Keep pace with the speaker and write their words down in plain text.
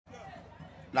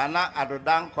Nana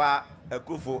Adodankwa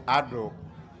Ekufu Ado.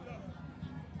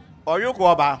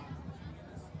 Oyukoba.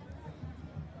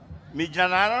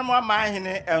 Mijana mo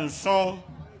Omanhene enson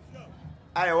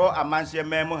ayo amanse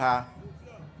memu ha.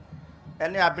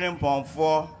 Ene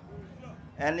abrenponfo,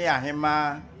 ene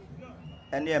ahema,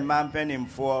 ene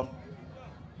emampenimfo.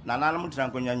 Nananom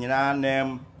trankonya nyina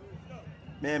nem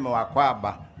me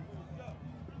wakwaba.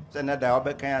 Se ne da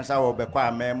obekan ansa wo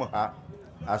bekwa memu ha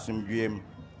asumdwem.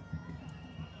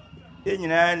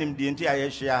 Enyina nim di nti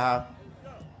ayehia ha.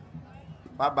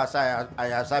 Baba sa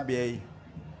ayasabe yi.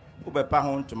 Ubepa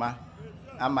ho ntuma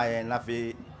ama ye na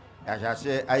fe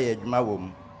yahase aye adwuma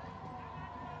wom.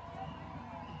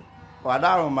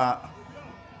 Wadaroma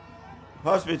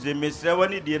hospital misre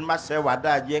woni di ma se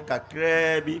wadaje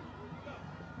kakra bi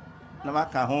na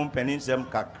maka ho peninsem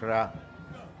kakra.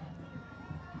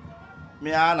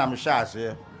 Me ana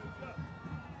mshase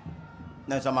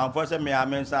na samanfo se me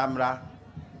amensa amra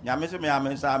nyame se me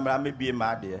amensa amra me bie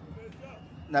ma de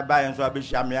na ba yen so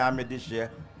abehia me amede hye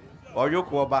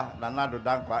Oyukoba Nana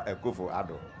Adodankwa Ekufu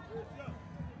Ado.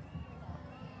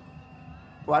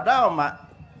 Wadaoma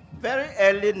very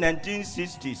early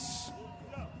 1960s.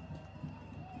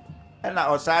 And I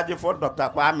was for Dr.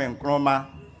 Kwame Nkrumah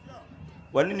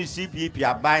when in the CPP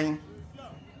aban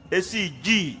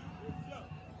ACG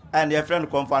and your friend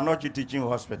Komfanochi Teaching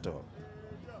Hospital.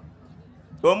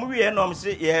 We enom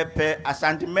say ye pe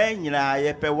Asante nyina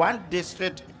ye pe one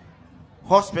district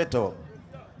hospital.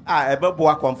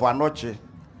 Ebeboa Komfanochi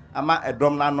ama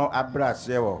edom na no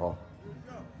abrase wo ho.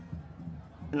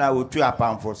 Na otu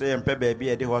apamfo say empe baby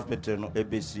e the hospital no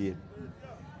ebesie.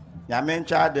 Nyame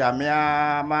ncha de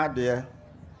amia ma de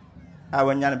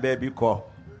awanya baby ko.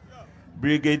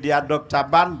 Brigadier Dr.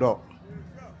 Bando.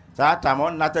 That time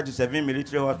on 37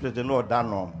 military hospital no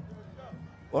dano.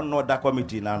 On no da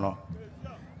committee na no.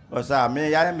 Osa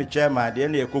me ya me chairman de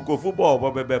na ekoko football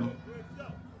bo bebem.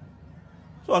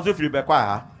 So on so free Bekwai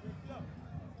ha.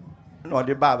 No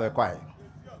the bar Bekwai.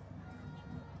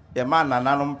 The man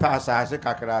Nananom pass as a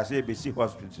kakra say BC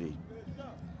hospital.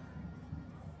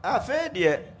 Afa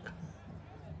de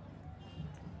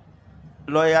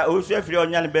lawyer Osei free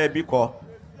onyan baby ko.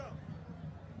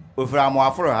 Ofra mo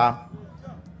afro ha.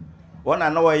 One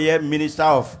and no year Minister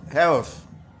of Health.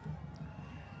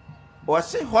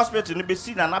 Was hospital ni be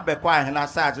seen na Bekwai na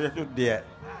sa to there.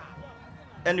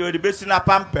 And you be seen na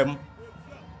pampem.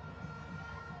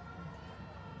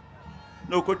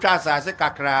 No ko trasa se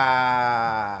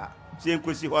kakra se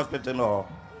nkosi hospital no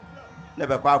na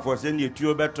Bekwai for se ni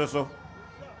tuo beto so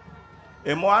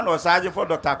emo an osaje for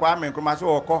Dr. Kwame Nkrumah se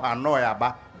wo ko ha no ya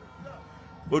ba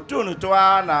otunu to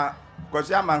na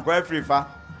kosi amanko afrifa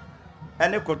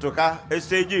ene kotoka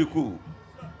stage iku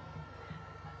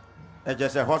e je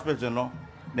se hospital no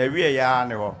na wie ya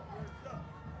ne ho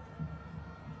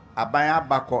aban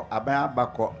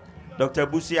abako Dr.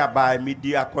 Busi abai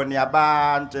midi akoni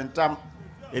aba ntentam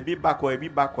ebi bako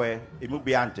emu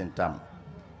bi antentam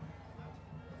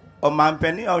o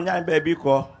mampeni onya baby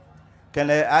ko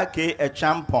kene ake e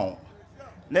champon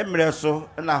ne mreso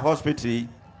na hospital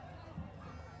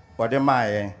ode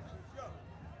maaye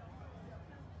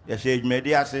ya shege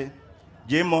mediase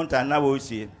je monta na wo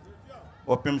sie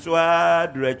opimso a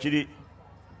durachiri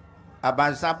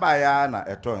abansa ba ya na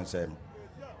etonsem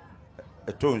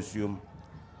etonsuum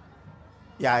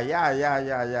ya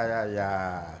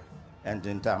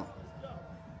entintam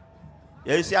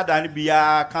ya isi adani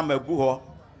biya kama gu ho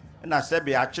na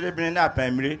sebe akire bin na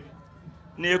apamire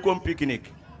na ekom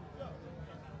picnic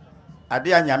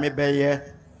ade anyame beye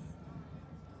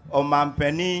o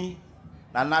mampani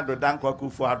Nana Adodankwa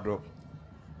Ekufu Ado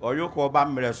Oyukoba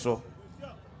mreso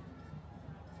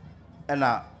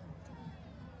ena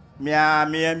mi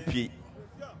MP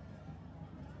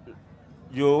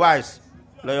your wise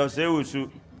lawyer say usu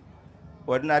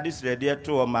ordinary district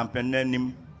to o mampani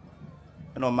anim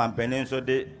na o mampani so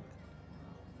de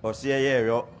Osei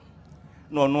ye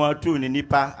no no atu ni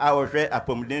nipa a ohwe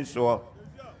apomden so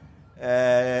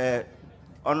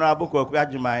honorable Kwaku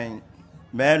Ajiman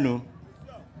menu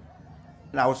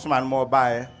na Usman mo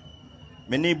bae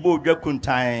meni bo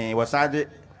dwakuntan wasade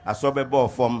asobe bo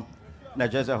fom na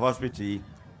Jesse hospital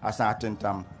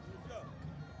Asante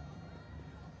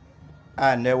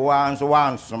and the ones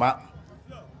ma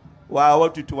wa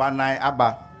watutu wanan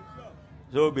aba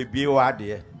so bebi wa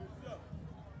de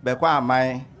Bekwai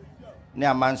aman ne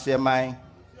amanse man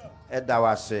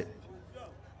edawase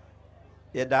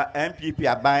yeda MPP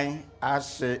aban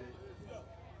ase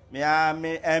me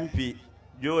MP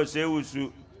Osei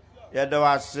usu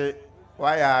yedawase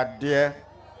waya de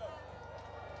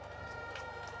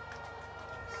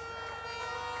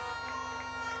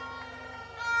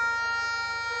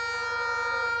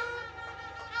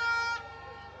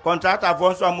contractor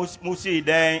for so musi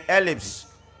then ellipse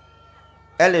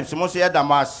musi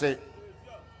edamase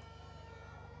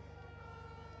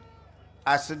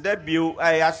asida bio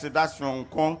ay asida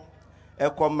sonko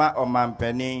ekoma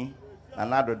omampani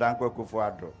anado danko Akufo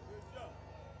Addo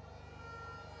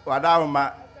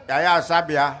wadawma ya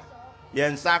sabia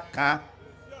yensa kan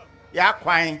ya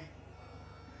kwan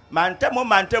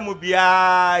mantemu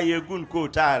bia yegun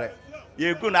kotare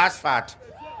yegun asphalt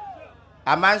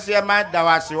amanse ma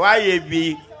dawase wa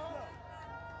yebi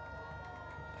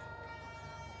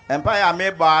empire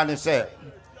me ba ni se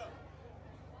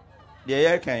de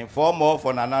ye kan for more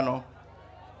for nanano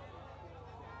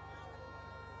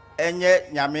enye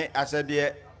nyame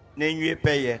asede nenwie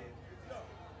peye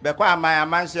Bekwai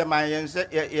amanse man yense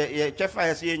ye chefa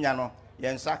yesi nya no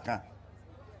yensa kan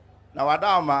na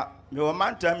wadawma me wo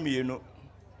mantam mienu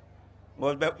me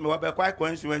wo Bekwai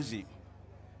constituency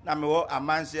na me wo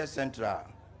Amanse Central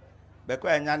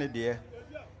Bekwai nya ne de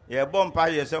ye bompa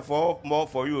ye se for more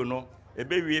for you no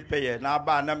ebe wie peye na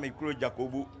ba na me kuro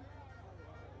Jakobu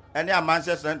ene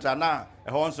Amanse Central na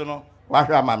ho nso no wa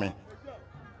hwa mame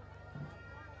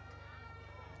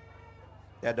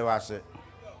ya de wase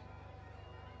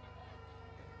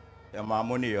ya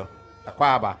mamoni yo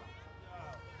akwaba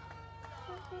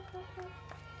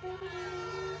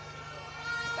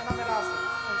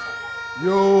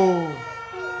yo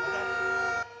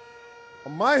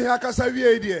Omanhene akasa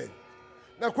wie die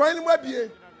na kwan ni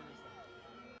mabie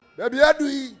baby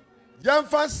adui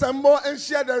Yemfa Sembo and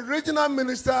share the regional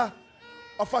minister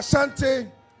of Asante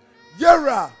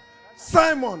Yera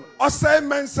Simon Osei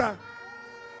Mensa.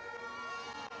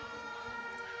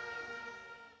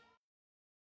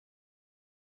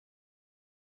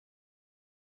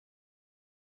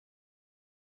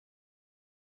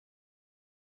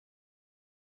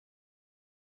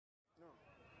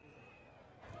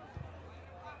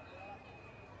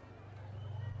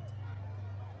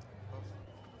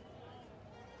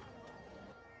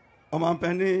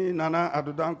 Omanhene Nana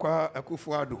Adodankwa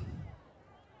Akufo Addo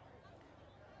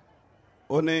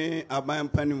one aban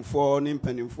mpanimfo ne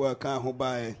mpanimfo aka ho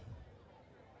bae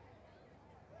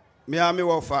miami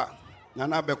wofa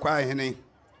Nana Bekwai hene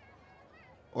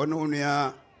one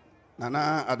onua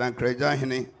Nana Adankreja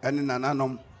hene ene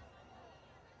nananom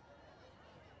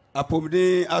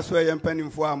apomdi aso ye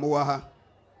mpanimfo amowa ha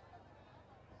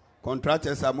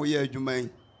contractors amoye adwuman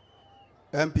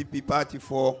MPP party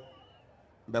for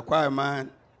Bekwai man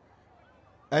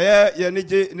ye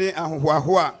nije ni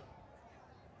ahohoahoa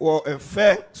wo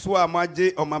efe so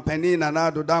amaje Omanhene Nana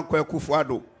Adodankwa Akufo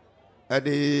Addo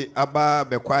ade aba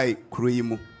Bekwai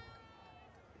kroyimu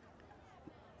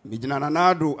mijina Nana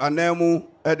Addo anamu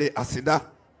ade asida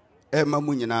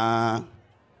mamu nyina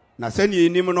na sani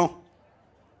enim no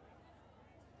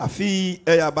afi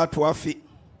abato afi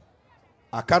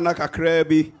akana kakra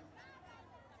bi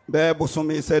be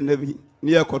bosome se nabi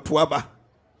ni ekoto aba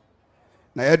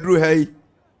na yadru hai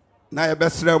na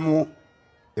yebesremu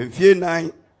emfie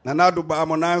nan Nana Addo ba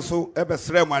mo nan so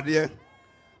ebesremu ade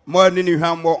mo ani ni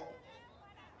hwambo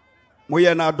mo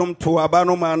ye na adom to aba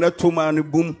no ma na to ma ne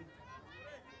bum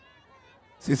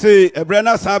sisi ebre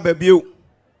na sa babio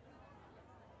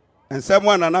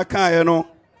ensemo Nana kan ye no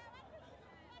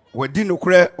wadi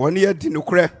nukre woni ye di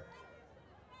nukre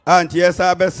anti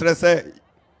yesa besre se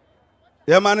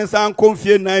ye mane san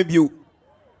konfie nan bio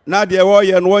na de wo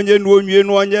ye no onye no onwie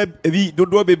no onye ebi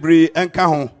dodo bebre enka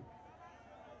ho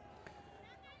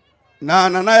na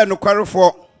Nana ye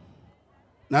nukwarefo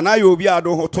Nana ye obi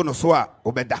ado ho to no so a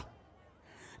obeda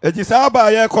eji sa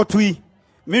ba ye kotui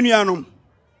menuanom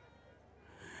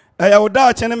aya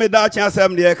oda chene me da chen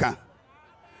asem de eka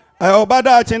aya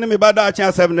obada chene me bada chen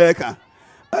asem de eka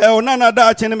aya onana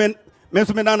da chene me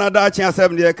so me nana da chen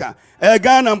asem de eka aya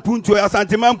Ghana mpuntuo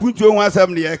Asante man mpuntuo ho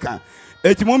asem de eka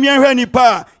etimomi ahwa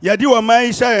nipa ye di wo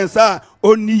man hya yensa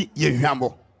oni ye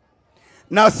hwambo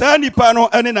na sa nipa no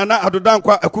ene Nana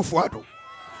Adodankwa Akufo Addo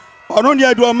ono ne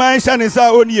adu man hya ne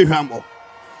sa oni ye hwambo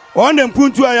on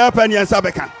mpuntuo aya pa ne yensa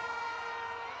beka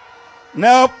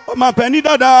na Omanhene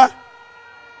dada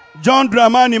John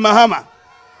Dramani Mahama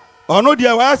ono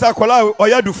dia wa asa kola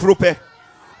oya dufuro pe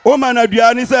o ma na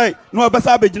duane sai no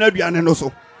obesa begina duane no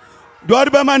so do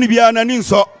ode ma ni bia na ni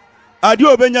nso ade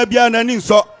obenya bia na ni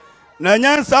nso na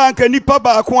nyansa anka nipa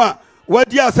ba ko a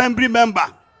wadi assembly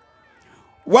member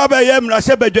wa be ye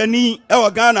mrahye badwani e wo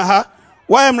Ghana ha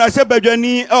wa ye mrahye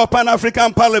badwani e wo Pan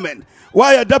African Parliament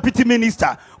wa ye deputy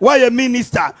minister wa ye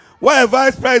minister why a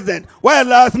vice president? Why a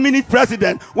last minute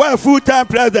president? Why a full-time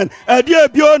president? Adia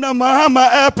bio na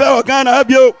Mahama epe Ghana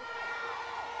bio.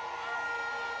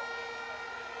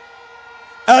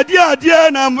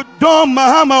 Adia na Don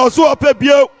Mahama oso ope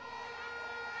bio.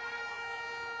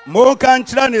 mo kan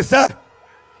kyerɛ ne sɛ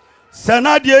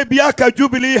sanadeɛ bi aka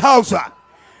Jubilee House a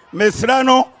mesrɛ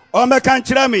no ɔmɛka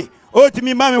nkyerɛ me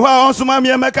otimi ma me hɔ a ɔnso ma me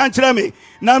mɛka nkyerɛ me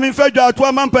na memfa dwato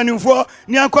ama mpanimfoɔ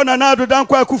ne ankɔ na ado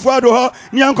dankɔ akufo ado hɔ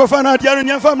ne ankɔfa na adeɛ no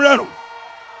ne amfa mmerɛ no.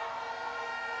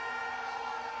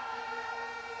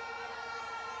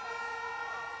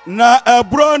 Na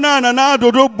ebro na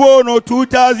adodo bo no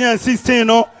 2016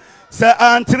 no sɛ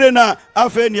antre na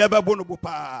afei ne ɛbɛbo no bo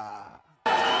paa.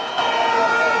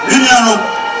 Inyano,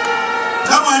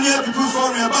 come on here because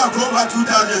for me about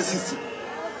 2016.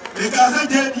 Because I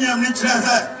did me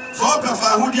so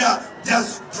Hudia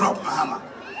just drop Mahama.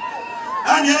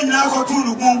 And you now to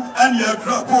Lugum and you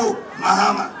drop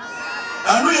Mahama.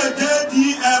 And we are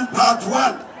JDM part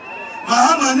 1.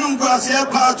 Mahama Nungasia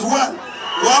part 1.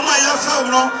 Wama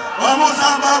Yasabro, Wama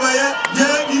Sambaba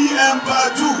JDM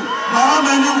part 2.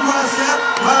 Mahama Nungasia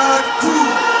part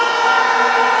 2.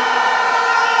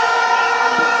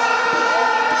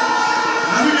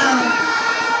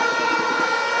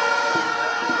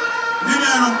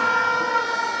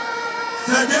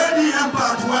 JDM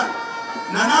part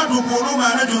 1. Nana do Polo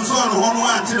Manager Son on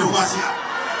 1 to the Wasia.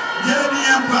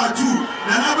 JDM part 2.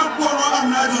 Nana Polo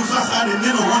and Najo Sassan and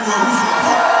then 1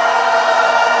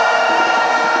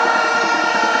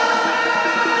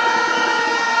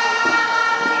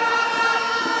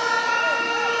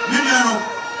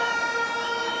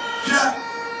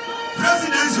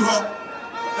 presidency,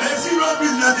 a serious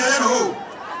business there.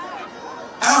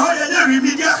 I heard a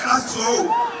remedial class.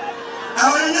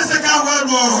 Our second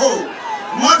world war.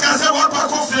 What can say what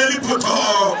Paco Feli put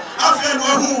all? After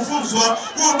who fools were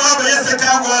who Baba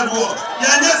second world war.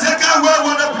 Yan second world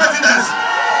war the presidents.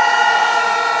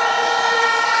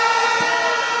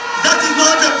 That is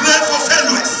not a place for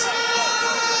failures.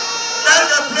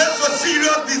 That's a place for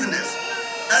serious business.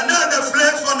 And that's a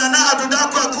place for Nana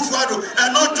Adudako Akufo-Addo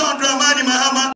and not John Dramani Mahama.